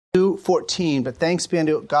Luke 14, but thanks be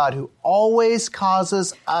unto God who always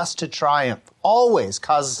causes us to triumph. Always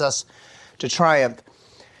causes us to triumph.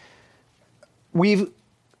 We've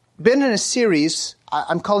been in a series,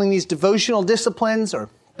 I'm calling these devotional disciplines or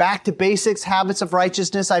back to basics, habits of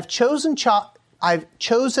righteousness. I've chosen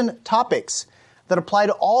topics that apply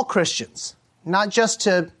to all Christians, not just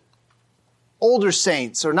to older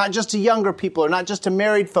saints, or not just to younger people, or not just to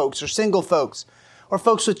married folks or single folks or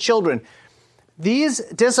folks with children. These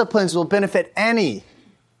disciplines will benefit any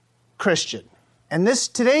Christian. And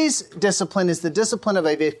today's discipline is the discipline of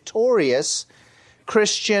a victorious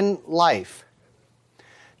Christian life.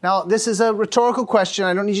 Now, this is a rhetorical question.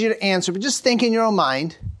 I don't need you to answer, but just think in your own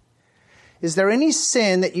mind. Is there any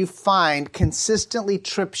sin that you find consistently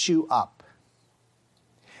trips you up?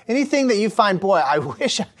 Anything that you find, boy, I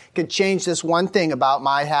wish I could change this one thing about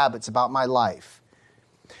my habits, about my life.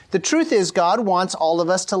 The truth is, God wants all of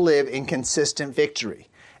us to live in consistent victory.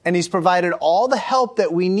 And He's provided all the help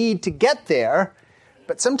that we need to get there,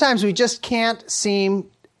 but sometimes we just can't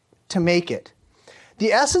seem to make it.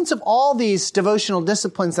 The essence of all these devotional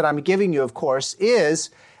disciplines that I'm giving you, of course, is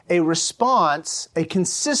a response, a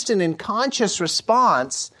consistent and conscious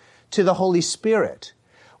response to the Holy Spirit.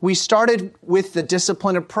 We started with the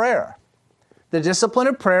discipline of prayer. The discipline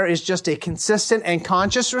of prayer is just a consistent and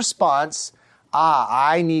conscious response.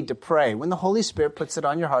 I need to pray, when the Holy Spirit puts it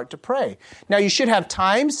on your heart to pray. Now, you should have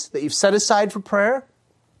times that you've set aside for prayer.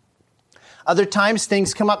 Other times,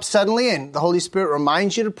 things come up suddenly and the Holy Spirit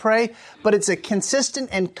reminds you to pray, but it's a consistent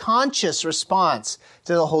and conscious response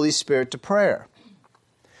to the Holy Spirit to prayer.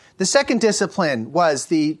 The second discipline was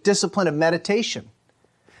the discipline of meditation.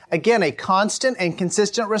 Again, a constant and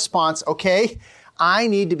consistent response. Okay, I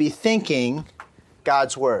need to be thinking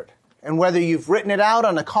God's Word. And whether you've written it out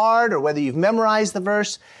on a card or whether you've memorized the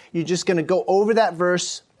verse, you're just going to go over that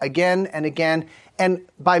verse again and again. And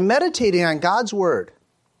by meditating on God's Word,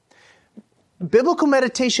 biblical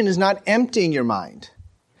meditation is not emptying your mind.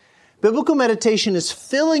 Biblical meditation is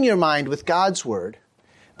filling your mind with God's Word.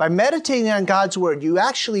 By meditating on God's Word, you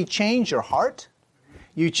actually change your heart,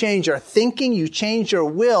 you change your thinking, you change your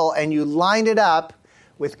will, and you line it up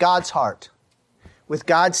with God's heart, with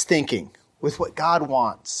God's thinking, with what God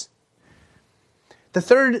wants. The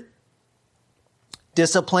third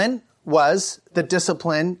discipline was the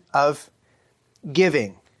discipline of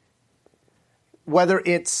giving. Whether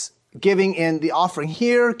it's giving in the offering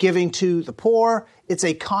here, giving to the poor, it's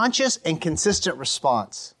a conscious and consistent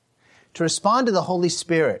response to respond to the Holy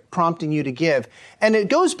Spirit prompting you to give. And it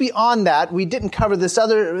goes beyond that. We didn't cover this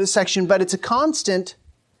other section, but it's a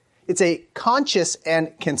conscious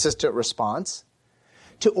and consistent response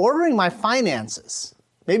to ordering my finances.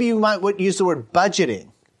 Maybe you might use the word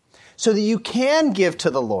budgeting so that you can give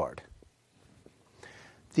to the Lord.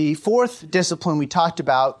 The fourth discipline we talked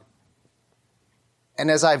about,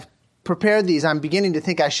 and as I've prepared these, I'm beginning to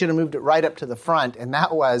think I should have moved it right up to the front, and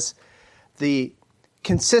that was the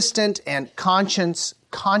consistent and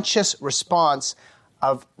conscious response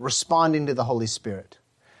of responding to the Holy Spirit.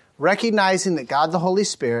 Recognizing that God the Holy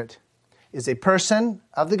Spirit is a person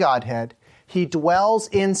of the Godhead. He dwells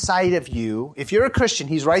inside of you. If you're a Christian,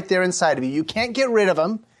 He's right there inside of you. You can't get rid of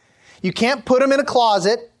Him. You can't put Him in a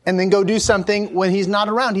closet and then go do something when He's not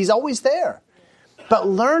around. He's always there. But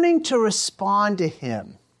learning to respond to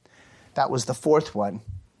Him, that was the fourth one.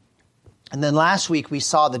 And then last week we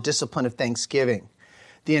saw the discipline of thanksgiving,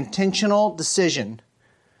 the intentional decision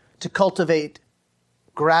to cultivate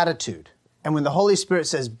gratitude. And when the Holy Spirit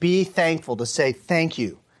says, be thankful, to say, thank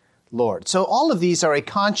you, Lord. So all of these are a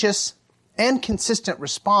conscious and consistent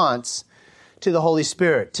response to the Holy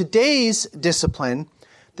Spirit. Today's discipline,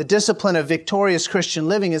 the discipline of victorious Christian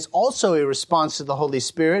living, is also a response to the Holy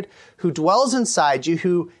Spirit who dwells inside you,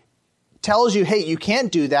 who tells you, hey, you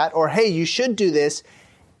can't do that, or hey, you should do this.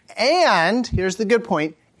 And, here's the good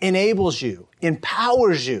point, enables you,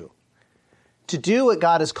 empowers you to do what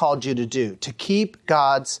God has called you to do, to keep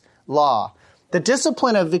God's law. The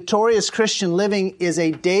discipline of victorious Christian living is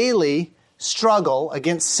a daily struggle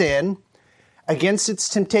against sin, against its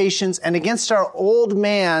temptations, and against our old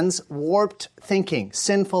man's warped thinking,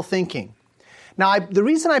 sinful thinking. Now, the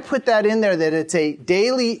reason I put that in there, that it's a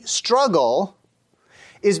daily struggle,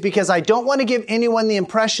 is because I don't want to give anyone the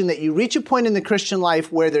impression that you reach a point in the Christian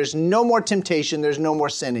life where there's no more temptation, there's no more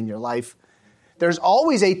sin in your life. There's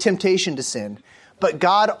always a temptation to sin, but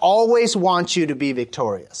God always wants you to be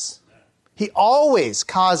victorious. He always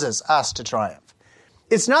causes us to triumph.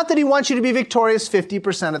 It's not that He wants you to be victorious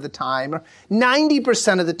 50% of the time, or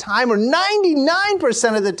 90% of the time, or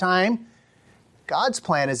 99% of the time. God's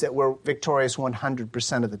plan is that we're victorious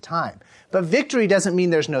 100% of the time. But victory doesn't mean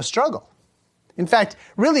there's no struggle. In fact,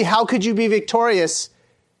 really, how could you be victorious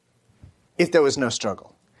if there was no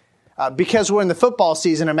struggle? Because we're in the football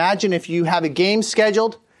season, imagine if you have a game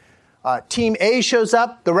scheduled, Team A shows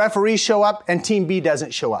up, the referees show up, and Team B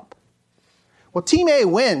doesn't show up. Well, Team A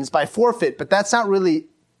wins by forfeit, but that's not really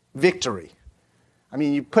victory. I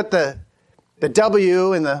mean, you put the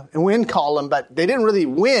W in the win column, but they didn't really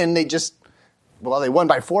win. They won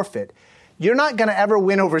by forfeit. You're not going to ever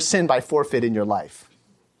win over sin by forfeit in your life.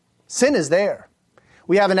 Sin is there.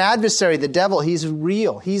 We have an adversary, the devil. He's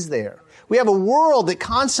real. He's there. We have a world that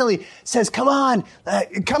constantly says, come on,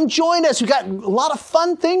 come join us. We've got a lot of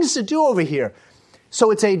fun things to do over here.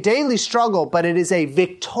 So it's a daily struggle, but it is a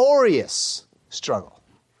victorious struggle.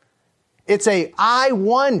 It's a I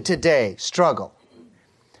won today struggle.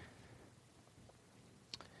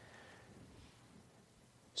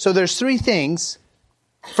 So there's three things.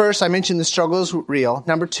 First, I mentioned the struggle is real.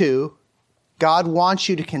 Number two, God wants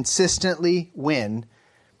you to consistently win.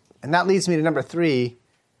 And that leads me to number three,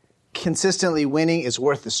 consistently winning is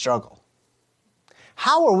worth the struggle.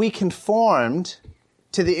 How are we conformed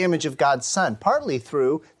to the image of God's Son? Partly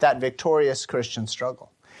through that victorious Christian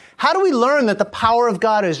struggle. How do we learn that the power of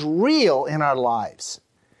God is real in our lives?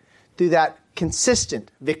 Through that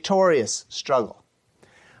consistent, victorious struggle.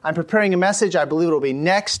 I'm preparing a message, I believe it will be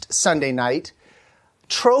next Sunday night.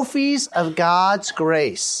 Trophies of God's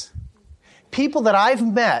grace. People that I've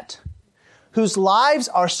met whose lives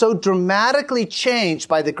are so dramatically changed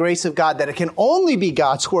by the grace of God that it can only be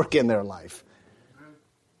God's work in their life.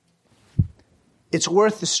 It's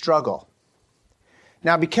worth the struggle.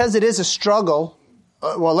 Now, because it is a struggle,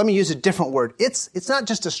 let me use a different word. It's not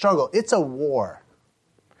just a struggle, it's a war.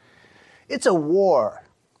 It's a war.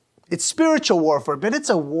 It's spiritual warfare, but it's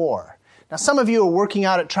a war. Now, some of you are working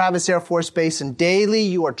out at Travis Air Force Base, and daily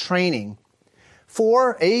you are training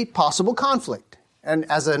for a possible conflict. And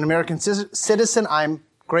as an American citizen, I'm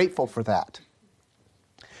grateful for that.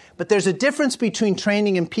 But there's a difference between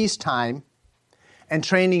training in peacetime and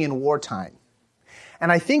training in wartime. And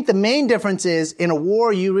I think the main difference is in a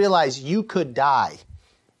war, you realize you could die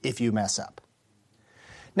if you mess up.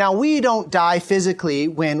 Now, we don't die physically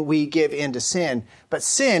when we give in to sin, but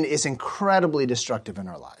sin is incredibly destructive in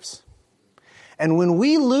our lives. And when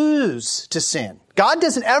we lose to sin, God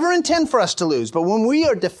doesn't ever intend for us to lose, but when we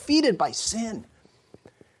are defeated by sin,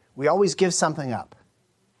 we always give something up.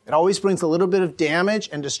 It always brings a little bit of damage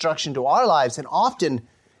and destruction to our lives, and often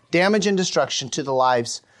damage and destruction to the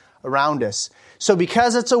lives around us. So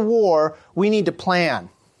because it's a war, we need to plan.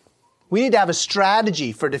 We need to have a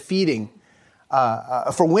strategy for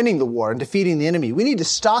for winning the war and defeating the enemy. We need to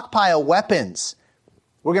stockpile weapons.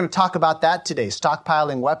 We're going to talk about that today,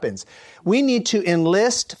 stockpiling weapons. We need to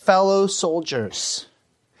enlist fellow soldiers.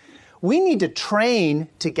 We need to train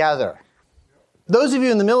together. Those of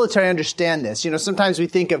you in the military understand this. You know, sometimes we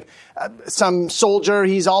think of some soldier,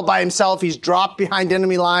 he's all by himself, he's dropped behind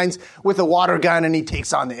enemy lines with a water gun and he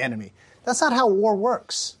takes on the enemy. That's not how war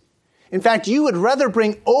works. In fact, you would rather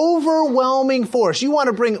bring overwhelming force. You want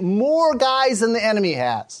to bring more guys than the enemy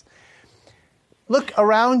has. Look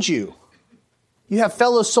around you. You have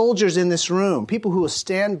fellow soldiers in this room, people who will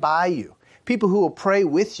stand by you, people who will pray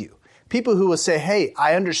with you, people who will say, hey,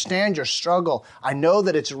 I understand your struggle. I know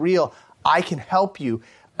that it's real. I can help you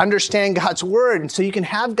understand God's word, and so you can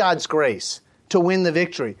have God's grace to win the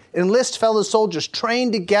victory. Enlist fellow soldiers,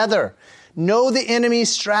 train together, know the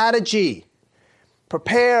enemy's strategy,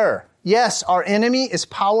 prepare. Yes, our enemy is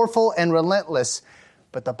powerful and relentless,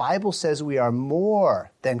 but the Bible says we are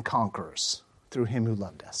more than conquerors through him who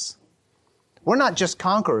loved us. We're not just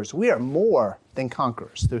conquerors, we are more than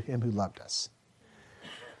conquerors through him who loved us.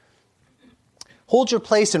 Hold your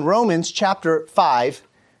place in Romans chapter 5.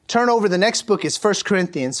 Turn over, the next book is 1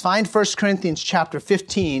 Corinthians. Find 1 Corinthians chapter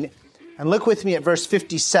 15 and look with me at verse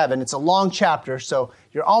 57. It's a long chapter, so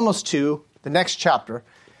you're almost to the next chapter.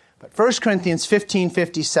 But 1 Corinthians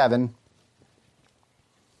 15:57.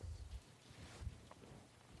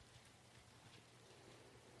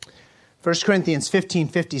 1 Corinthians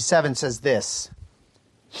 15:57 says this,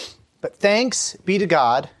 but thanks be to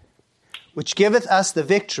God, which giveth us the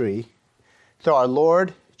victory through our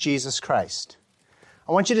Lord Jesus Christ.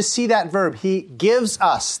 I want you to see that verb. He gives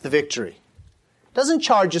us the victory. Doesn't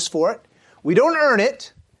charge us for it. We don't earn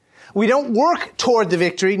it. We don't work toward the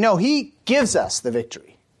victory. No, he gives us the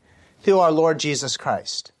victory through our Lord Jesus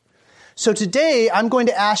Christ. So today, I'm going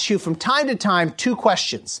to ask you from time to time 2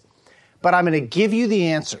 questions, but I'm going to give you the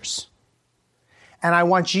answers. And I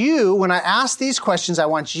want you, when I ask these questions, I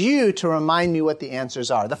want you to remind me what the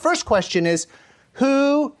answers are. The first question is,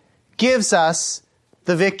 who gives us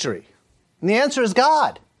the victory? And the answer is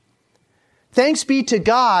God. Thanks be to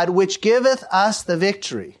God, which giveth us the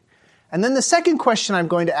victory. And then the second question I'm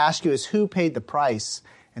going to ask you is, who paid the price?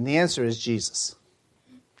 And the answer is Jesus.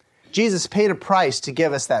 Jesus paid a price to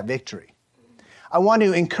give us that victory. I want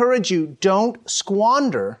to encourage you, don't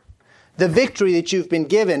squander the victory that you've been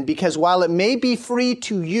given, because while it may be free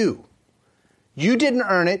to you, you didn't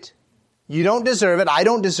earn it, you don't deserve it, I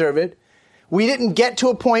don't deserve it, we didn't get to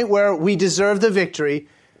a point where we deserve the victory.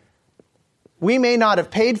 We may not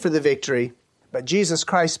have paid for the victory, but Jesus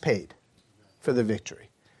Christ paid for the victory.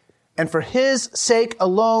 And for His sake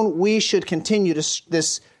alone, we should continue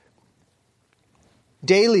this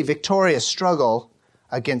daily victorious struggle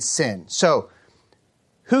against sin. So,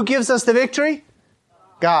 who gives us the victory?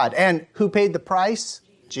 God. And who paid the price?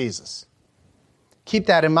 Jesus. Keep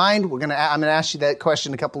that in mind. I'm going to ask you that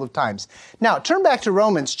question a couple of times. Now, turn back to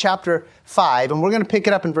Romans chapter 5, and we're going to pick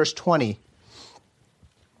it up in verse 20.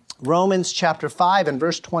 Romans chapter 5 and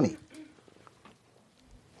verse 20.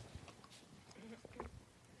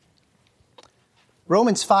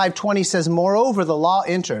 Romans 5:20 says, "Moreover, the law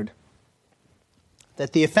entered,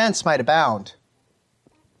 that the offense might abound.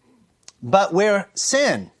 But where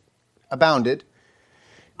sin abounded,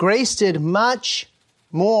 grace did much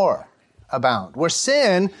more abound." Where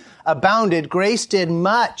sin abounded, grace did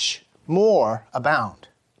much more abound.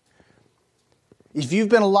 If you've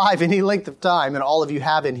been alive any length of time, and all of you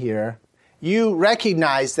have in here, you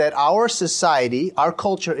recognize that our society, our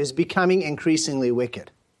culture, is becoming increasingly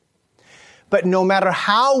wicked. But no matter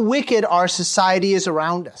how wicked our society is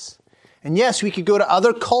around us, and yes, we could go to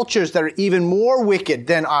other cultures that are even more wicked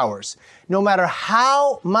than ours. No matter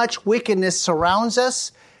how much wickedness surrounds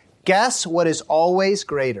us, guess what is always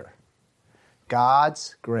greater?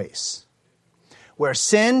 God's grace. Where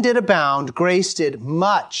sin did abound, grace did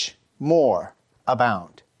much more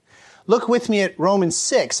abound. Look with me at Romans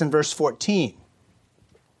 6 and verse 14.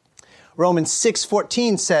 Romans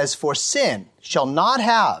 6:14 says, "For sin shall not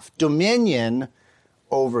have dominion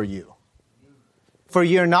over you. For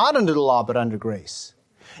ye are not under the law, but under grace."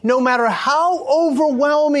 No matter how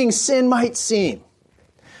overwhelming sin might seem,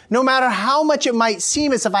 no matter how much it might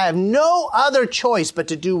seem as if I have no other choice but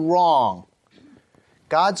to do wrong,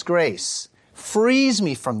 God's grace frees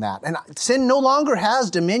me from that. And sin no longer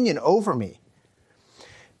has dominion over me.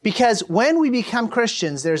 Because when we become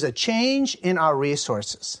Christians, there's a change in our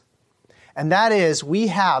resources. And that is, we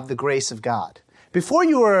have the grace of God. Before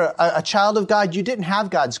you were a child of God, you didn't have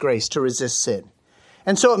God's grace to resist sin.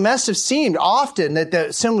 And so it must have seemed often that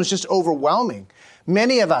the sin was just overwhelming.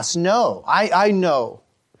 Many of us know, I know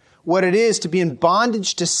what it is to be in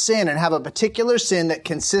bondage to sin and have a particular sin that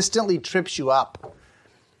consistently trips you up,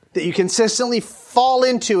 that you consistently fall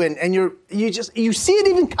into, and you see it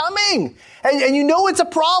even coming, and you know it's a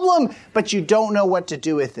problem, but you don't know what to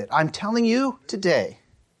do with it. I'm telling you today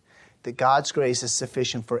that God's grace is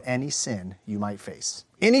sufficient for any sin you might face.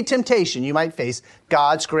 Any temptation you might face,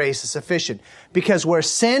 God's grace is sufficient. Because where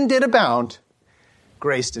sin did abound,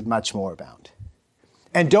 grace did much more abound.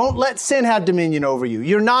 And don't let sin have dominion over you.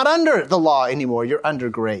 You're not under the law anymore. You're under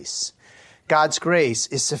grace. God's grace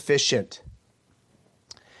is sufficient.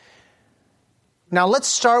 Now let's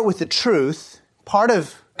start with the truth. Part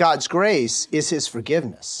of God's grace is His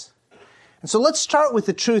forgiveness. And so let's start with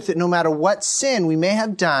the truth that no matter what sin we may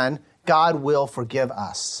have done, God will forgive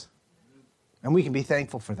us. And we can be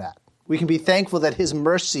thankful for that. We can be thankful that His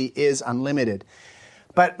mercy is unlimited.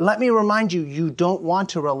 But let me remind you, you don't want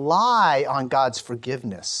to rely on God's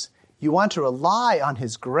forgiveness. You want to rely on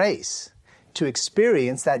His grace to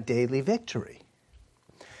experience that daily victory.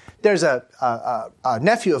 There's a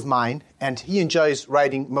nephew of mine, and he enjoys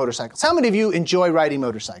riding motorcycles. How many of you enjoy riding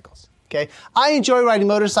motorcycles? Okay, I enjoy riding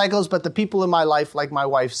motorcycles, but the people in my life, like my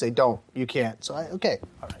wife, say, don't, you can't. So, okay,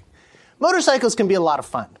 all right. Motorcycles can be a lot of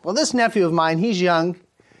fun. Well, this nephew of mine, he's young.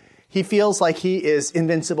 He feels like he is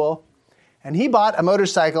invincible. And he bought a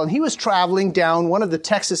motorcycle, and he was traveling down one of the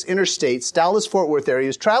Texas interstates, Dallas-Fort Worth area. He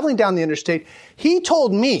was traveling down the interstate. He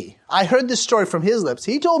told me, I heard this story from his lips,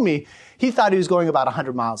 he told me he thought he was going about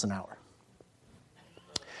 100 miles an hour.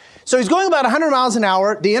 So he's going about 100 miles an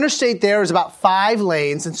hour. The interstate there is about 5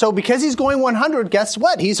 lanes. And so because he's going 100, guess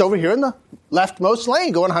what? He's over here in the leftmost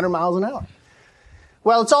lane going 100 miles an hour.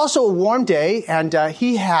 Well, it's also a warm day, and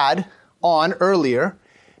he had on earlier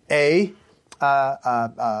a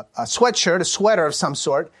sweatshirt, a sweater of some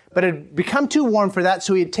sort, but it had become too warm for that,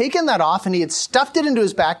 so he had taken that off, and he had stuffed it into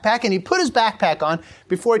his backpack, and he put his backpack on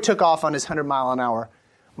before he took off on his 100-mile-an-hour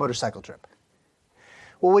motorcycle trip.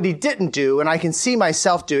 Well, what he didn't do, and I can see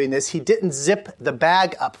myself doing this, he didn't zip the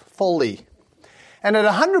bag up fully. And at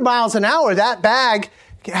 100 miles an hour, that bag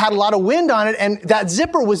had a lot of wind on it, and that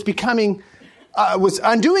zipper was becoming was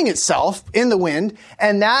undoing itself in the wind,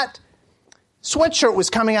 and that sweatshirt was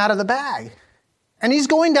coming out of the bag. And he's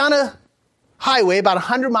going down a highway about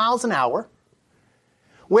 100 miles an hour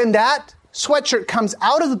when that sweatshirt comes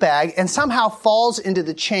out of the bag and somehow falls into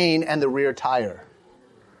the chain and the rear tire.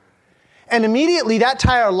 And immediately that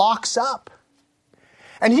tire locks up.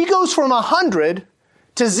 And he goes from 100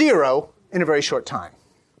 to 0 in a very short time.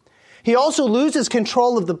 He also loses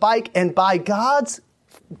control of the bike, and by God's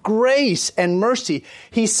grace and mercy,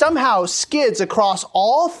 he somehow skids across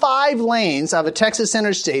all 5 lanes of a Texas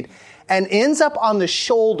interstate and ends up on the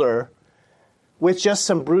shoulder with just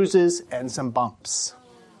some bruises and some bumps.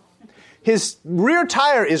 His rear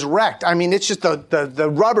tire is wrecked. I mean, it's just the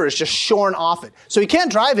rubber is just shorn off it. So he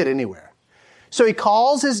can't drive it anywhere. So he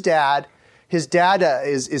calls his dad. His dad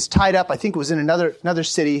is tied up. I think it was in another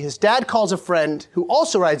city. His dad calls a friend who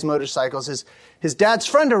also rides motorcycles. His dad's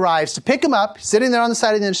friend arrives to pick him up, sitting there on the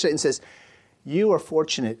side of the interstate, and says, "You are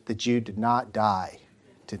fortunate that you did not die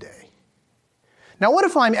today." Now, what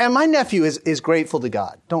if my nephew is grateful to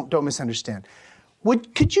God? Don't misunderstand.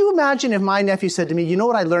 Could you imagine if my nephew said to me, "You know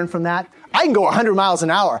what I learned from that? I can go 100 miles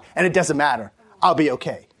an hour and it doesn't matter. I'll be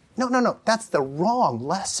okay." No. That's the wrong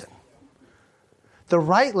lesson. The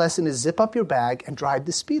right lesson is zip up your bag and drive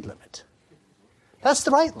the speed limit. That's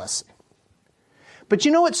the right lesson. But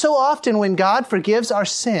you know what? So often when God forgives our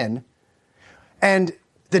sin and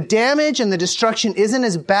the damage and the destruction isn't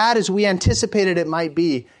as bad as we anticipated it might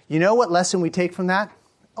be, you know what lesson we take from that?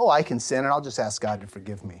 Oh, I can sin and I'll just ask God to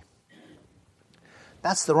forgive me.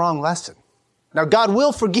 That's the wrong lesson. Now, God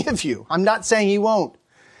will forgive you. I'm not saying he won't.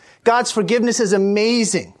 God's forgiveness is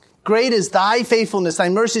amazing. Great is thy faithfulness. Thy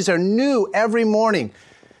mercies are new every morning.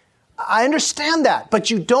 I understand that,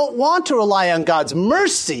 but you don't want to rely on God's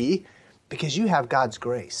mercy because you have God's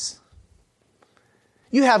grace.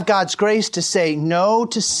 You have God's grace to say no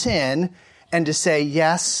to sin and to say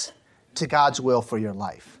yes to God's will for your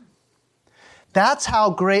life. That's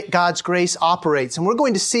how God's grace operates. And we're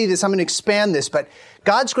going to see this. I'm going to expand this, but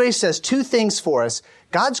God's grace says 2 things for us.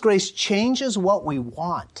 God's grace changes what we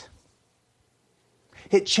want.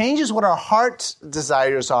 It changes what our heart's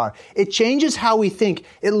desires are. It changes how we think.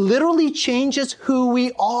 It literally changes who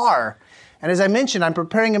we are. And as I mentioned, I'm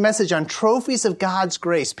preparing a message on trophies of God's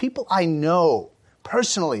grace. People I know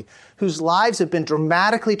personally whose lives have been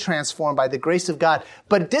dramatically transformed by the grace of God.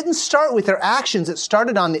 But it didn't start with their actions. It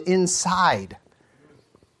started on the inside.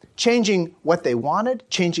 Changing what they wanted,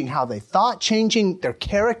 changing how they thought, changing their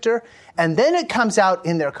character. And then it comes out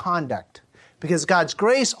in their conduct. Because God's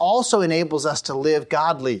grace also enables us to live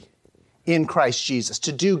godly in Christ Jesus,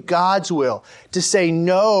 to do God's will, to say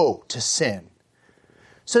no to sin.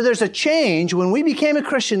 So there's a change. When we became a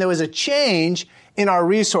Christian, there was a change in our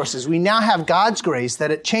resources. We now have God's grace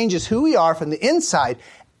that it changes who we are from the inside,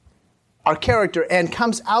 our character, and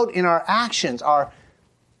comes out in our actions, our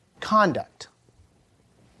conduct.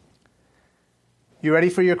 You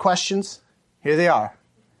ready for your questions? Here they are.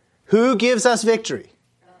 Who gives us victory?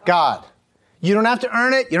 God. You don't have to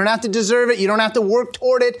earn it. You don't have to deserve it. You don't have to work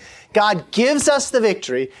toward it. God gives us the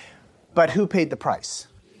victory. But who paid the price?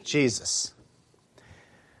 Jesus.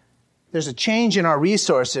 There's a change in our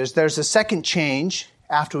resources. There's a second change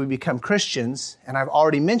after we become Christians, and I've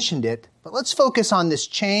already mentioned it. But let's focus on this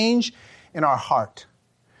change in our heart.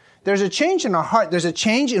 There's a change in our heart. There's a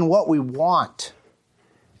change in what we want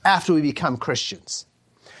after we become Christians.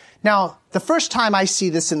 Now, the first time I see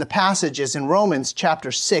this in the passage is in Romans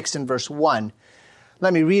chapter 6 and verse 1.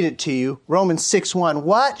 Let me read it to you. Romans 6:1.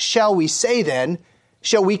 What shall we say then?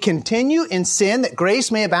 Shall we continue in sin that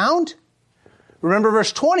grace may abound? Remember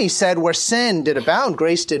verse 20 said, where sin did abound,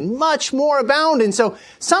 grace did much more abound. And so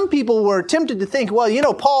some people were tempted to think,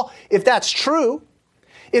 well, Paul, if that's true,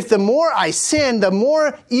 if the more I sin, the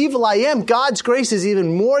more evil I am, God's grace is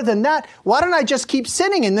even more than that. Why don't I just keep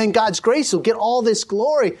sinning and then God's grace will get all this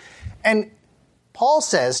glory? And Paul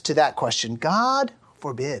says to that question, God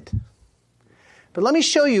forbid. But let me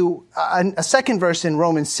show you a second verse in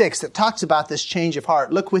Romans 6 that talks about this change of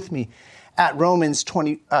heart. Look with me at Romans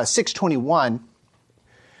 6:21.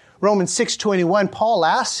 Romans 6:21, Paul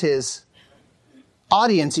asks his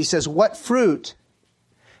audience, he says, what fruit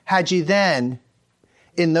had ye then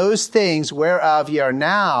in those things whereof ye are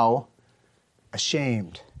now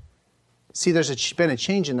ashamed? See, there's been a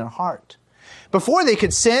change in their heart. Before they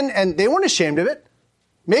could sin and they weren't ashamed of it.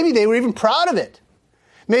 Maybe they were even proud of it.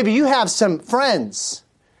 Maybe you have some friends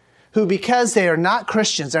who, because they are not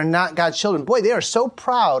Christians, they're not God's children, boy, they are so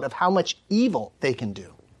proud of how much evil they can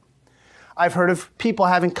do. I've heard of people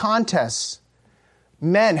having contests,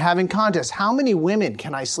 men having contests. How many women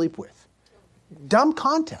can I sleep with? Dumb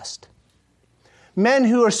contest. Men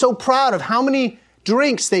who are so proud of how many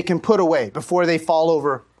drinks they can put away before they fall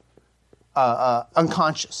over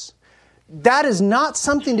unconscious. That is not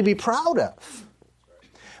something to be proud of.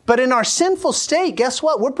 But in our sinful state, guess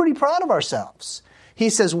what? We're pretty proud of ourselves. He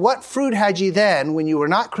says, what fruit had ye then when you were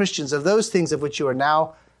not Christians of those things of which you are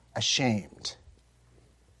now ashamed?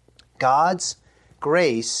 God's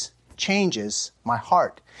grace changes my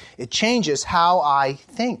heart. It changes how I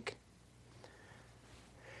think.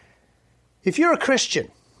 If you're a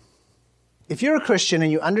Christian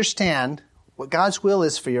and you understand what God's will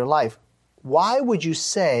is for your life, why would you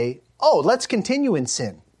say, oh, let's continue in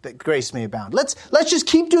sin that grace may abound? Let's just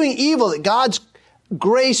keep doing evil that God's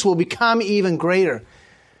grace will become even greater.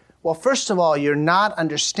 Well, first of all, you're not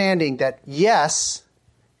understanding that, yes,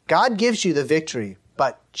 God gives you the victory,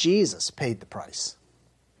 but Jesus paid the price.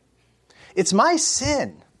 It's my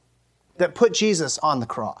sin that put Jesus on the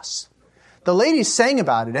cross. The lady sang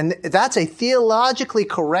about it, and that's a theologically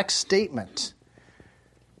correct statement.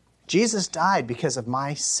 Jesus died because of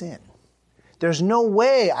my sin. There's no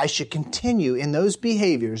way I should continue in those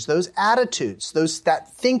behaviors, those attitudes,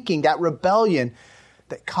 that thinking, that rebellion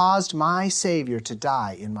that caused my Savior to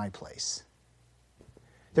die in my place.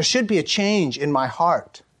 There should be a change in my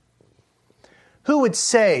heart. Who would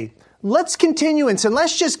say, let's continue in sin,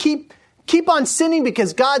 let's just keep on sinning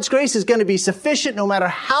because God's grace is going to be sufficient no matter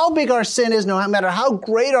how big our sin is, no matter how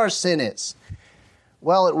great our sin is?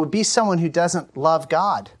 Well, it would be someone who doesn't love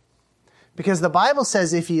God. Because the Bible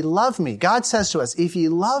says, if ye love me, God says to us, if ye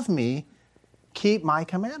love me, keep my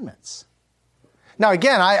commandments. Now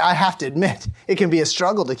again, I have to admit, it can be a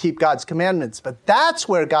struggle to keep God's commandments, but that's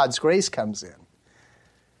where God's grace comes in.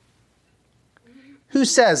 Who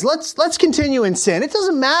says, let's continue in sin. It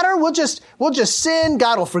doesn't matter, we'll just sin,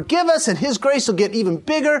 God will forgive us, and His grace will get even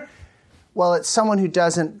bigger. Well, it's someone who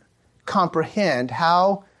doesn't comprehend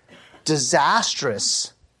how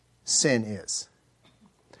disastrous sin is.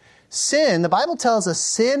 Sin, the Bible tells us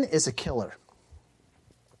sin is a killer.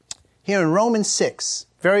 Here in Romans 6,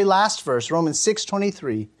 very last verse, Romans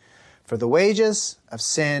 6:23, for the wages of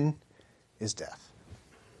sin is death.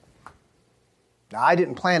 Now, I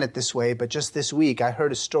didn't plan it this way, but just this week I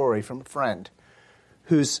heard a story from a friend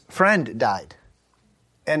whose friend died.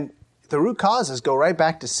 And the root causes go right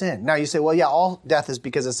back to sin. Now you say, well, yeah, all death is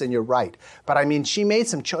because of sin. You're right. But I mean, she made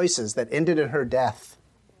some choices that ended in her death.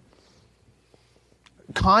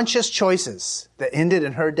 Conscious choices that ended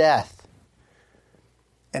in her death.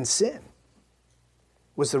 And sin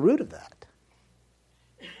was the root of that.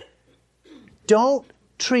 Don't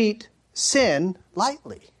treat sin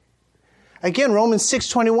lightly. Again, Romans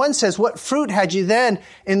 6:21 says, what fruit had you then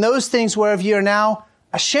in those things whereof ye are now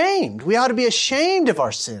ashamed? We ought to be ashamed of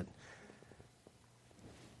our sin.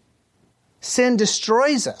 Sin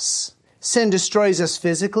destroys us. Sin destroys us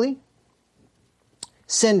physically.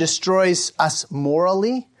 Sin destroys us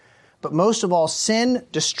morally. But most of all, sin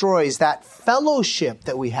destroys that fellowship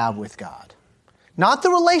that we have with God. Not the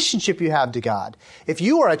relationship you have to God. If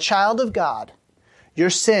you are a child of God, your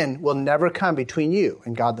sin will never come between you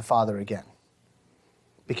and God the Father again.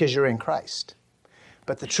 Because you're in Christ.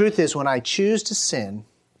 But the truth is, when I choose to sin,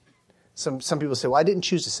 some people say, well, I didn't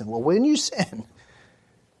choose to sin. Well, when you sin,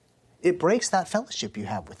 it breaks that fellowship you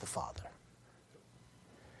have with the Father.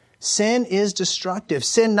 Sin is destructive.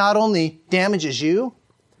 Sin not only damages you,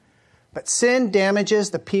 but sin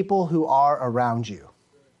damages the people who are around you.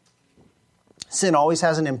 Sin always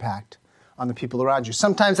has an impact on the people around you.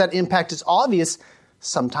 Sometimes that impact is obvious.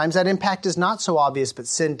 Sometimes that impact is not so obvious, but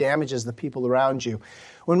sin damages the people around you.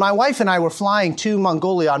 When my wife and I were flying to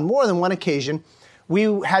Mongolia on more than one occasion, we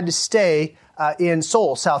had to stay in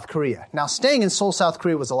Seoul, South Korea. Now, staying in Seoul, South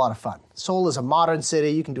Korea was a lot of fun. Seoul is a modern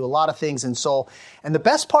city. You can do a lot of things in Seoul. And the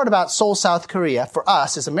best part about Seoul, South Korea, for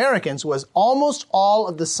us as Americans, was almost all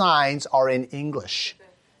of the signs are in English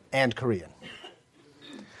and Korean.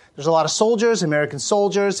 There's a lot of soldiers, American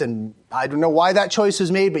soldiers, and I don't know why that choice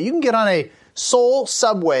was made, but you can get on a Seoul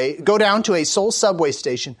subway, go down to a Seoul subway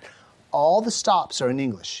station. All the stops are in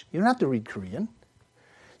English. You don't have to read Korean.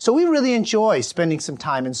 So we really enjoy spending some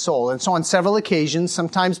time in Seoul. And so on several occasions,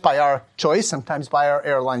 sometimes by our choice, sometimes by our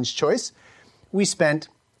airline's choice, we spent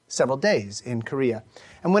several days in Korea.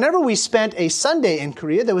 And whenever we spent a Sunday in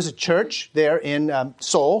Korea, there was a church there in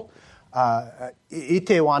Seoul,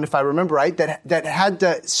 Itaewon, if I remember right, that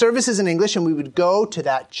had services in English, and we would go to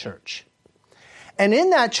that church. And in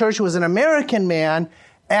that church was an American man,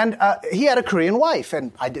 and he had a Korean wife,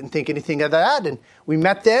 and I didn't think anything of that. And we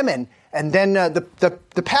met them, and then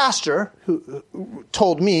the pastor who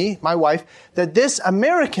told me, my wife, that this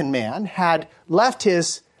American man had left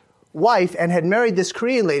his wife and had married this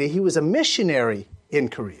Korean lady. He was a missionary in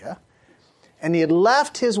Korea. And he had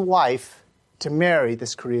left his wife to marry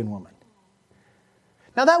this Korean woman.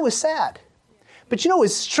 Now that was sad. But it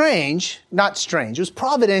was not strange, it was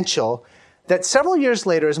providential that several years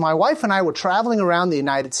later, as my wife and I were traveling around the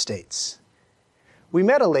United States, we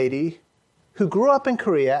met a lady who grew up in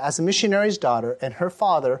Korea as a missionary's daughter, and her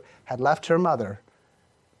father had left her mother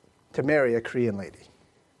to marry a Korean lady.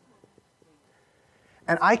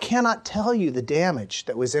 And I cannot tell you the damage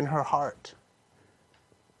that was in her heart.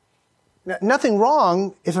 Now, nothing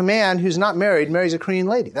wrong if a man who's not married marries a Korean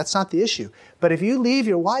lady. That's not the issue. But if you leave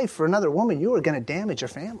your wife for another woman, you are going to damage your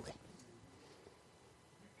family.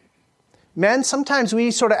 Men, sometimes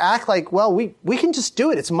we sort of act like, well, we can just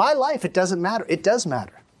do it. It's my life. It doesn't matter. It does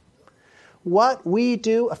matter. What we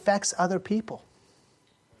do affects other people.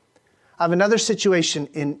 I have another situation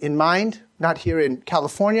in mind, not here in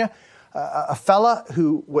California, a fella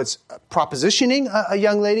who was propositioning a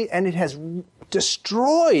young lady, and it has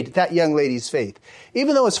destroyed that young lady's faith.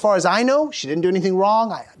 Even though, as far as I know, she didn't do anything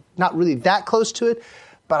wrong. I'm not really that close to it.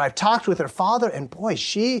 But I've talked with her father, and boy,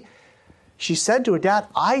 she said to her dad,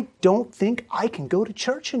 I don't think I can go to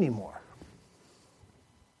church anymore.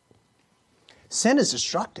 Sin is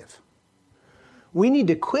destructive. We need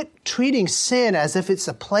to quit treating sin as if it's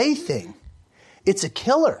a plaything. It's a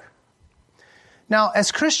killer. Now,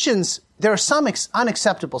 as Christians, there are some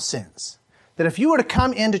unacceptable sins that if you were to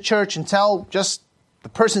come into church and tell just the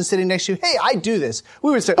person sitting next to you, hey, I do this,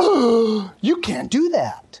 we would say, oh, you can't do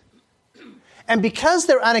that. And because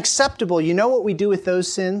they're unacceptable, you know what we do with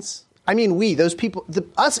those sins? I mean those people,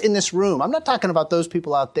 us in this room. I'm not talking about those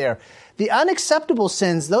people out there. The unacceptable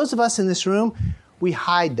sins, those of us in this room, we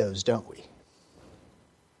hide those, don't we?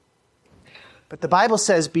 But the Bible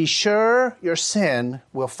says, be sure your sin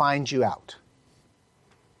will find you out.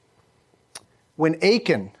 When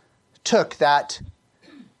Achan took that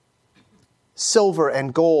silver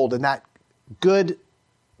and gold and that good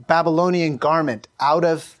Babylonian garment out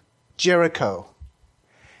of Jericho,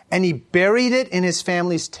 and he buried it in his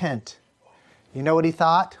family's tent, you know what he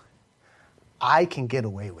thought? I can get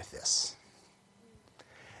away with this.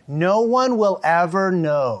 No one will ever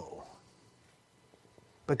know.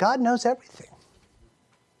 But God knows everything.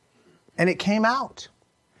 And it came out.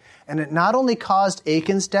 And it not only caused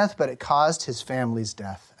Achan's death, but it caused his family's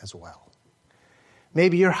death as well.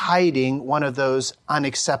 Maybe you're hiding one of those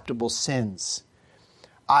unacceptable sins.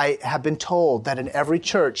 I have been told that in every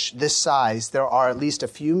church this size, there are at least a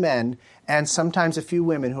few men and sometimes a few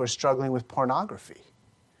women who are struggling with pornography.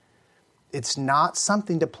 It's not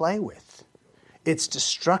something to play with. It's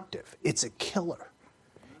destructive. It's a killer.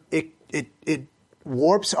 It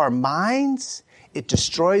warps our minds. It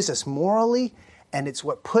destroys us morally. And it's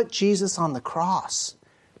what put Jesus on the cross.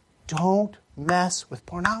 Don't mess with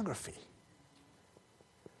pornography.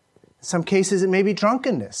 In some cases, it may be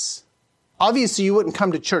drunkenness. Obviously, you wouldn't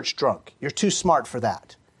come to church drunk. You're too smart for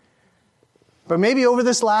that. But maybe over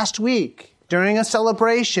this last week, during a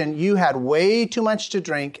celebration, you had way too much to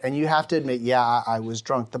drink, and you have to admit, yeah, I was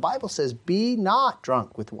drunk. The Bible says, be not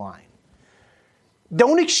drunk with wine.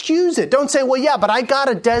 Don't excuse it. Don't say, well, yeah, but I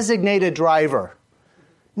got a designated driver.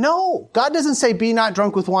 No, God doesn't say be not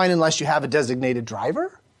drunk with wine unless you have a designated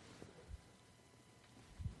driver.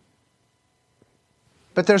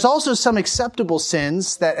 But there's also some acceptable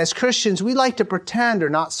sins that as Christians we like to pretend are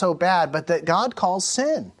not so bad, but that God calls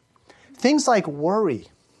sin. Things like worry.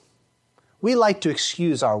 We like to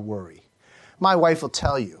excuse our worry. My wife will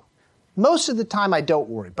tell you, most of the time I don't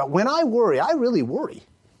worry, but when I worry, I really worry.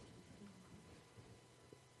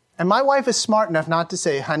 And my wife is smart enough not to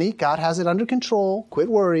say, honey, God has it under control. Quit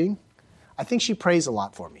worrying. I think she prays a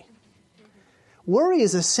lot for me. Worry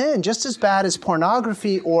is a sin just as bad as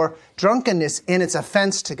pornography or drunkenness in its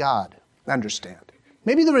offense to God. Understand.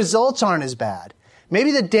 Maybe the results aren't as bad.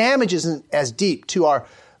 Maybe the damage isn't as deep to our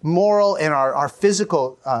moral and our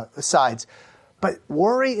physical sides. But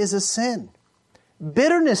worry is a sin.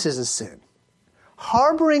 Bitterness is a sin.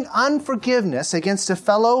 Harboring unforgiveness against a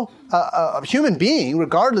fellow a human being,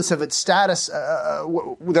 regardless of its status,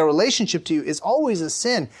 their relationship to you, is always a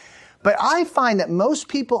sin. But I find that most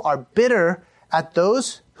people are bitter at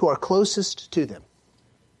those who are closest to them.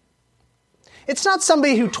 It's not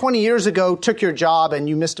somebody who 20 years ago took your job and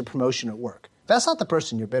you missed a promotion at work. That's not the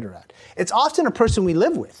person you're bitter at. It's often a person we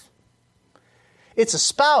live with. It's a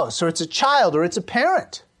spouse, or it's a child, or it's a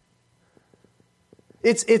parent.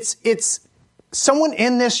 It's someone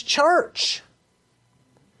in this church.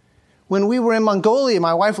 When we were in Mongolia,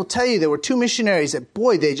 my wife will tell you, there were two missionaries that,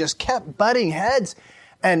 boy, they just kept butting heads.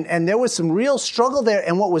 And there was some real struggle there.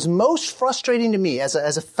 And what was most frustrating to me as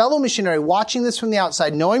a fellow missionary watching this from the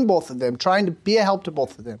outside, knowing both of them, trying to be a help to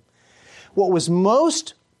both of them, what was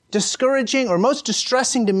most discouraging or most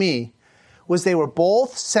distressing to me was they were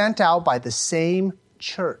both sent out by the same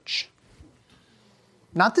church.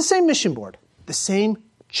 Not the same mission board, the same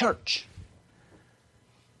church.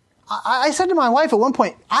 I said to my wife at one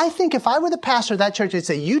point, I think if I were the pastor of that church, I'd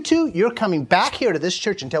say, you two, you're coming back here to this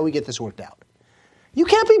church until we get this worked out. You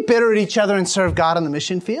can't be bitter at each other and serve God on the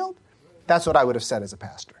mission field. That's what I would have said as a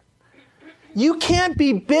pastor. You can't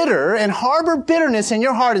be bitter and harbor bitterness in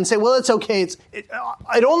your heart and say, well, it's okay.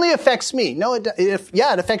 It only affects me. No, it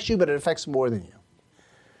affects you, but it affects more than you.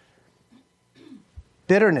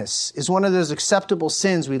 Bitterness is one of those acceptable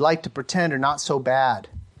sins we like to pretend are not so bad.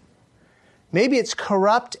 Maybe it's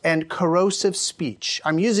corrupt and corrosive speech.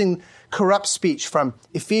 I'm using corrupt speech from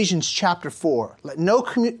Ephesians chapter 4. Let no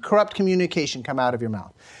corrupt communication come out of your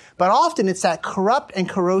mouth. But often it's that corrupt and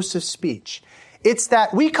corrosive speech. It's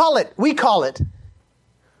that we call it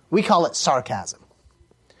sarcasm.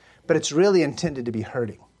 But it's really intended to be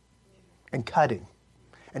hurting and cutting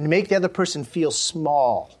and to make the other person feel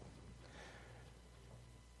small.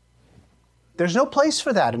 There's no place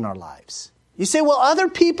for that in our lives. You say, well, other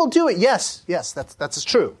people do it. Yes, that's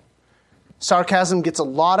true. Sarcasm gets a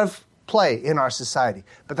lot of play in our society,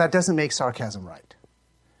 but that doesn't make sarcasm right.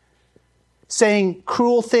 Saying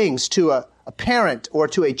cruel things to a parent or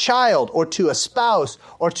to a child or to a spouse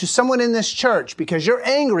or to someone in this church because you're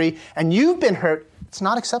angry and you've been hurt, it's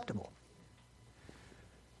not acceptable.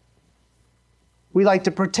 We like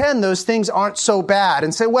to pretend those things aren't so bad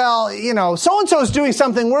and say, well, so-and-so is doing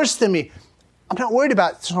something worse than me. I'm not worried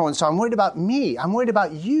about so-and-so. I'm worried about me. I'm worried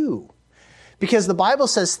about you. Because the Bible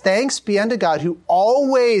says, thanks be unto God who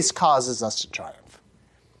always causes us to triumph.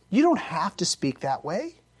 You don't have to speak that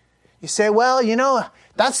way. You say, well,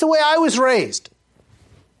 that's the way I was raised.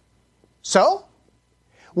 So,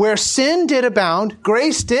 where sin did abound,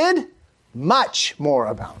 grace did much more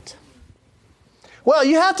abound. Well,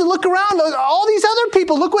 you have to look around. All these other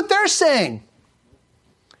people, look what they're saying.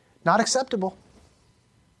 Not acceptable.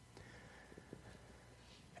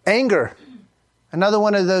 Anger, another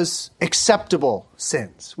one of those acceptable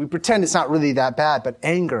sins. We pretend it's not really that bad, but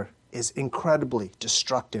anger is incredibly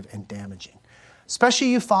destructive and damaging. Especially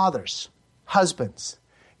you fathers, husbands.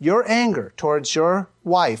 Your anger towards your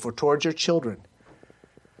wife or towards your children,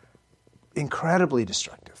 incredibly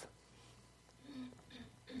destructive.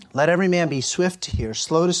 Let every man be swift to hear,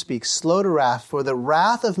 slow to speak, slow to wrath, for the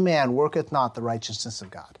wrath of man worketh not the righteousness of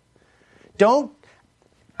God.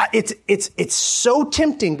 It's so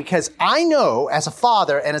tempting because I know as a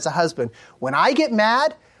father and as a husband, when I get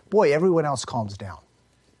mad, boy, everyone else calms down.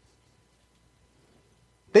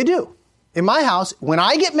 They do. In my house, when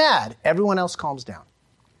I get mad, everyone else calms down.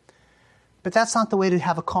 But that's not the way to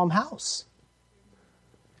have a calm house.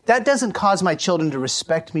 That doesn't cause my children to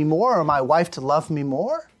respect me more or my wife to love me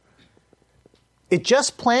more. It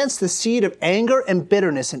just plants the seed of anger and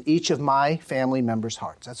bitterness in each of my family members'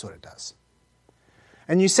 hearts. That's what it does.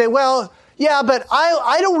 And you say, well, yeah, but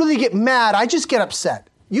I don't really get mad. I just get upset.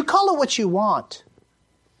 You call it what you want.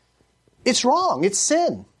 It's wrong. It's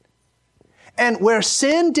sin. And where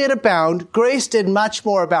sin did abound, grace did much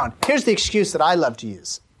more abound. Here's the excuse that I love to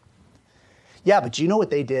use. Yeah, but you know what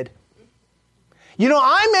they did?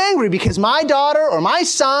 I'm angry because my daughter or my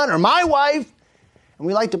son or my wife, and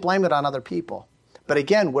we like to blame it on other people. But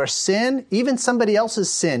again, where sin, even somebody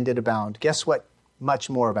else's sin did abound, guess what?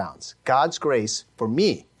 Much more abounds. God's grace for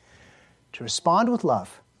me to respond with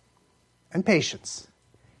love and patience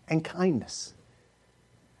and kindness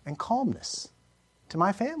and calmness to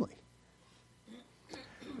my family.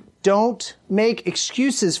 Don't make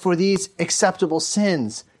excuses for these acceptable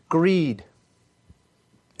sins. Greed,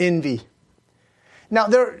 envy. Now,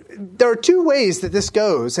 there are two ways that this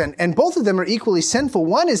goes, and both of them are equally sinful.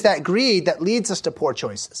 One is that greed that leads us to poor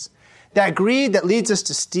choices. That greed that leads us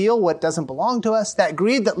to steal what doesn't belong to us. That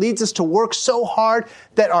greed that leads us to work so hard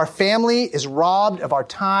that our family is robbed of our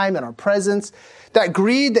time and our presence. That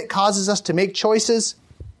greed that causes us to make choices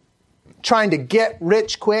trying to get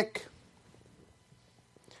rich quick.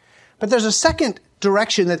 But there's a second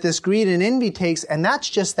direction that this greed and envy takes, and that's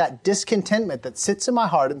just that discontentment that sits in my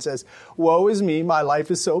heart and says, woe is me, my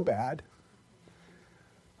life is so bad.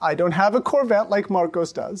 I don't have a Corvette like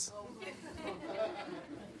Marcos does.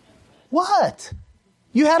 What?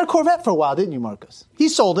 You had a Corvette for a while, didn't you, Marcos? He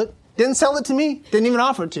sold it. Didn't sell it to me. Didn't even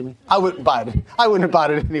offer it to me. I wouldn't buy it. I wouldn't have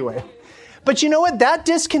bought it anyway. But you know what? That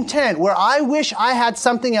discontent where I wish I had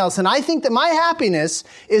something else, and I think that my happiness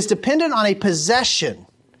is dependent on a possession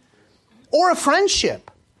or a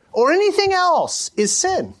friendship or anything else, is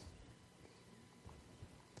sin.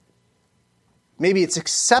 Maybe it's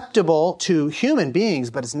acceptable to human beings,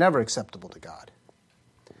 but it's never acceptable to God.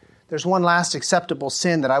 There's one last acceptable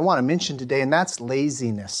sin that I want to mention today, and that's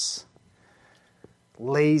laziness.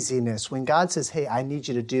 Laziness. When God says, hey, I need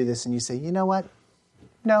you to do this, and you say, you know what?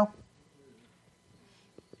 No.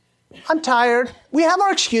 I'm tired. We have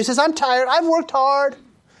our excuses. I'm tired. I've worked hard.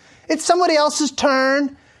 It's somebody else's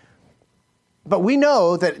turn. But we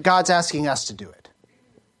know that God's asking us to do it.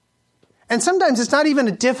 And sometimes it's not even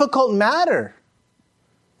a difficult matter.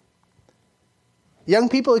 Young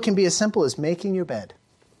people, it can be as simple as making your bed.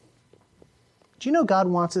 Do you know God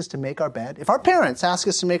wants us to make our bed? If our parents ask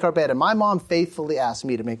us to make our bed, and my mom faithfully asked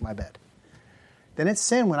me to make my bed, then it's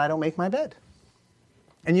sin when I don't make my bed.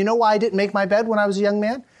 And you know why I didn't make my bed when I was a young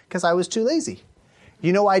man? Because I was too lazy.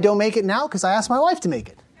 You know why I don't make it now? Because I asked my wife to make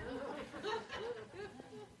it.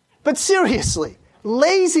 But seriously,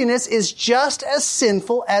 laziness is just as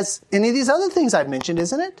sinful as any of these other things I've mentioned,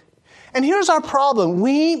 isn't it? And here's our problem.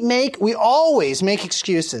 We always make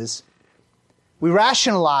excuses. We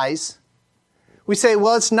rationalize. We say,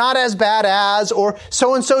 well, it's not as bad as, or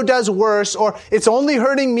so-and-so does worse, or it's only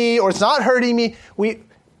hurting me, or it's not hurting me.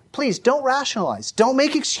 Please, don't rationalize. Don't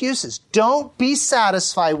make excuses. Don't be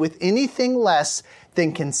satisfied with anything less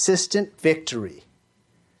than consistent victory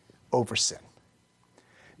over sin.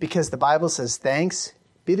 Because the Bible says, thanks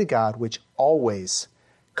be to God, which always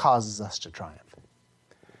causes us to triumph.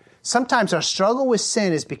 Sometimes our struggle with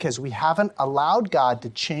sin is because we haven't allowed God to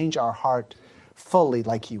change our heart fully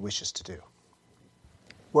like He wishes to do.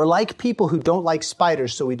 We're like people who don't like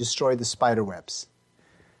spiders, so we destroy the spider webs.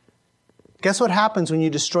 Guess what happens when you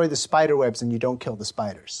destroy the spider webs and you don't kill the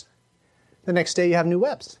spiders? The next day you have new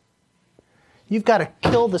webs. You've got to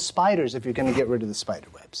kill the spiders if you're going to get rid of the spider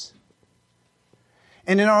webs.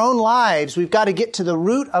 And in our own lives, we've got to get to the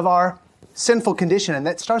root of our sinful condition, and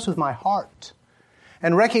that starts with my heart.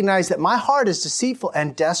 And recognize that my heart is deceitful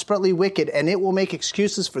and desperately wicked, and it will make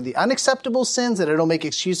excuses for the unacceptable sins, and it'll make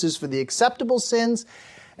excuses for the acceptable sins.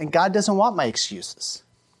 And God doesn't want my excuses.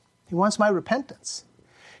 He wants my repentance.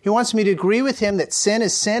 He wants me to agree with Him that sin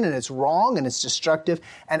is sin and it's wrong and it's destructive,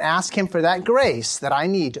 and ask Him for that grace that I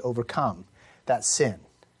need to overcome that sin.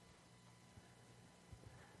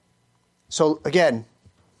 So again,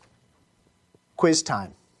 quiz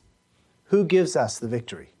time. Who gives us the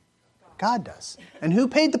victory? God does. And who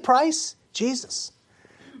paid the price? Jesus.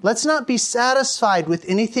 Let's not be satisfied with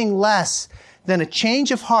anything less than a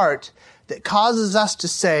change of heart that causes us to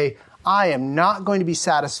say, I am not going to be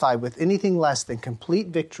satisfied with anything less than complete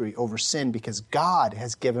victory over sin because God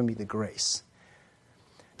has given me the grace.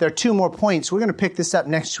 There are two more points. We're going to pick this up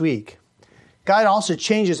next week. God also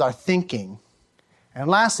changes our thinking. And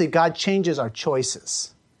lastly, God changes our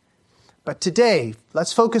choices. But today,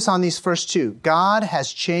 let's focus on these first two. God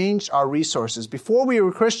has changed our resources. Before we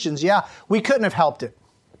were Christians, we couldn't have helped it.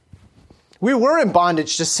 We were in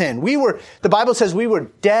bondage to sin. The Bible says we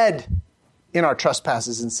were dead in our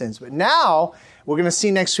trespasses and sins. But now, we're going to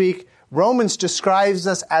see next week, Romans describes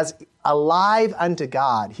us as alive unto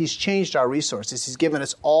God. He's changed our resources. He's given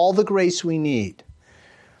us all the grace we need.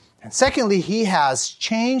 And secondly, He has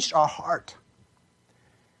changed our heart.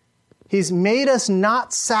 He's made us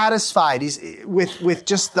not satisfied with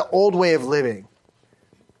just the old way of living.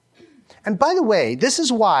 And by the way, this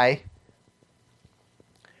is why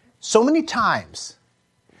so many times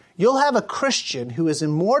you'll have a Christian who is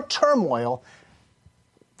in more turmoil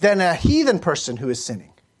than a heathen person who is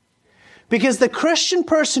sinning. Because the Christian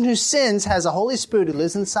person who sins has a Holy Spirit who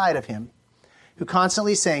lives inside of him, who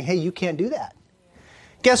constantly is saying, hey, you can't do that.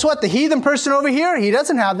 Guess what? The heathen person over here, he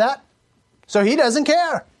doesn't have that. So he doesn't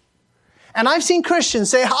care. And I've seen Christians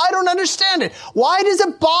say, I don't understand it. Why does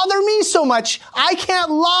it bother me so much? I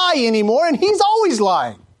can't lie anymore, and he's always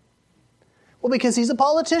lying. Well, because he's a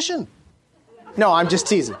politician. No, I'm just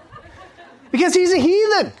teasing. Because he's a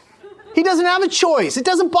heathen. He doesn't have a choice. It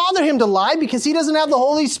doesn't bother him to lie because he doesn't have the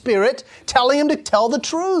Holy Spirit telling him to tell the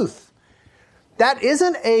truth. That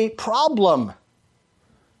isn't a problem.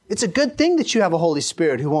 It's a good thing that you have a Holy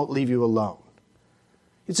Spirit who won't leave you alone.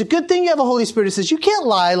 It's a good thing you have a Holy Spirit who says, you can't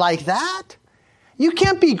lie like that. You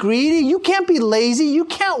can't be greedy. You can't be lazy. You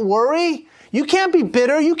can't worry. You can't be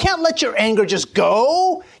bitter. You can't let your anger just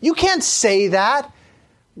go. You can't say that.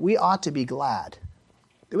 We ought to be glad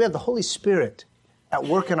that we have the Holy Spirit at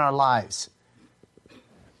work in our lives.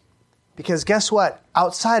 Because guess what?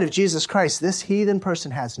 Outside of Jesus Christ, this heathen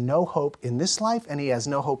person has no hope in this life, and he has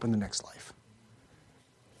no hope in the next life.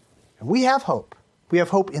 And we have hope. We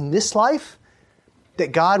have hope in this life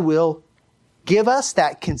that God will give us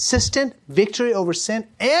that consistent victory over sin,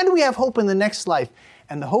 and we have hope in the next life.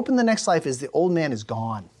 And the hope in the next life is the old man is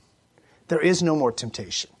gone. There is no more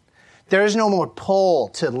temptation. There is no more pull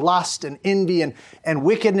to lust and envy and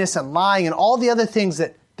wickedness and lying and all the other things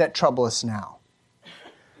that that trouble us now.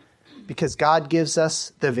 Because God gives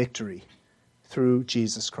us the victory through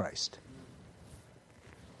Jesus Christ.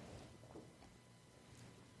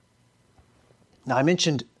 Now, I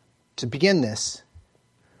mentioned to begin this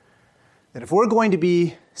that if we're going to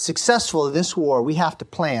be successful in this war, we have to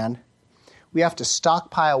plan. We have to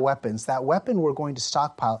stockpile weapons. That weapon we're going to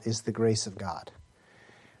stockpile is the grace of God.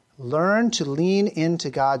 Learn to lean into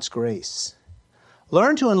God's grace.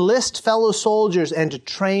 Learn to enlist fellow soldiers and to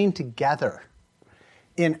train together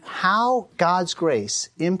in how God's grace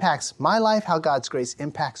impacts my life, how God's grace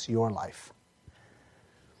impacts your life.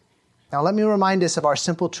 Now let me remind us of our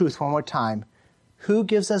simple truth one more time. Who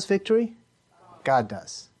gives us victory? God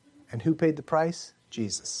does. And who paid the price?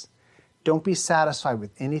 Jesus. Don't be satisfied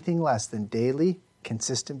with anything less than daily,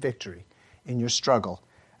 consistent victory in your struggle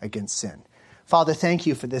against sin. Father, thank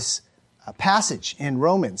you for this passage in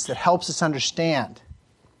Romans that helps us understand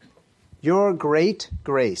your great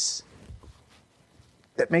grace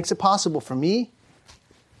that makes it possible for me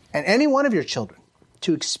and any one of your children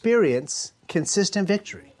to experience consistent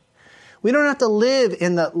victory. We don't have to live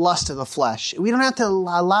in the lust of the flesh. We don't have to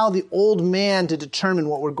allow the old man to determine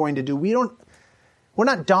what we're going to do. We're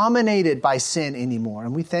not dominated by sin anymore,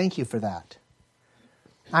 and we thank you for that.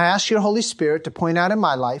 I ask your Holy Spirit to point out in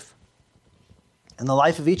my life and the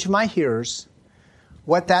life of each of my hearers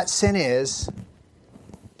what that sin is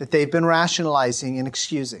that they've been rationalizing and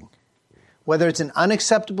excusing. Whether it's an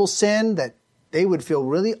unacceptable sin that they would feel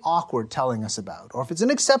really awkward telling us about, or if it's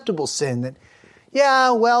an acceptable sin that,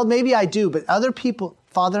 yeah, well, maybe I do, but other people,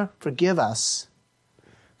 Father, forgive us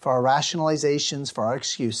for our rationalizations, for our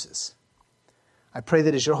excuses. I pray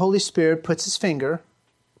that as your Holy Spirit puts his finger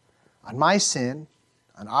on my sin,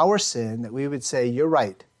 on our sin, that we would say, you're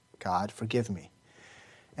right, God, forgive me,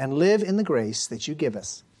 and live in the grace that you give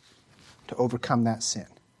us to overcome that sin.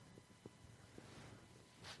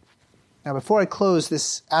 Now, before I close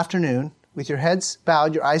this afternoon, with your heads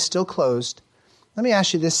bowed, your eyes still closed, let me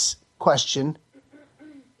ask you this question.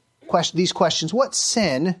 These questions. What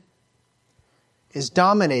sin is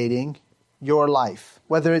dominating your life?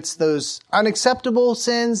 Whether it's those unacceptable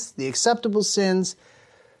sins, the acceptable sins,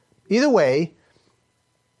 either way,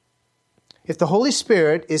 if the Holy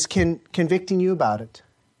Spirit is convicting you about it,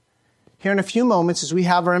 here in a few moments as we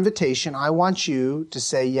have our invitation, I want you to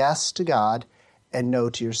say yes to God and no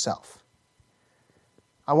to yourself.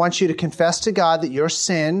 I want you to confess to God that your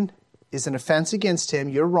sin is an offense against him,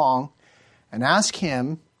 you're wrong, and ask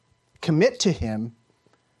him, commit to him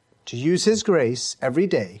to use his grace every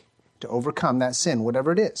day to overcome that sin,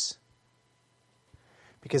 whatever it is.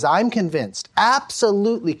 Because I'm convinced,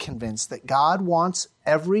 absolutely convinced, that God wants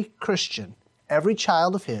every Christian, every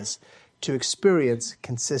child of his, to experience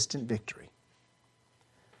consistent victory.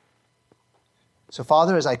 So,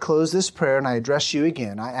 Father, as I close this prayer and I address you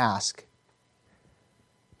again, I ask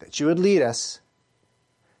that you would lead us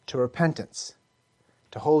to repentance,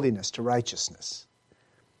 to holiness, to righteousness,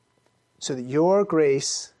 so that your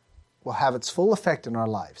grace will have its full effect in our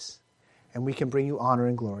lives, and we can bring you honor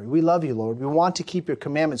and glory. We love you, Lord. We want to keep your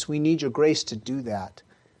commandments. We need your grace to do that.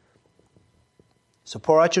 So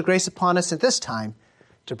pour out your grace upon us at this time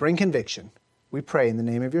to bring conviction. We pray in the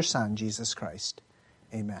name of your Son, Jesus Christ.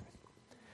 Amen.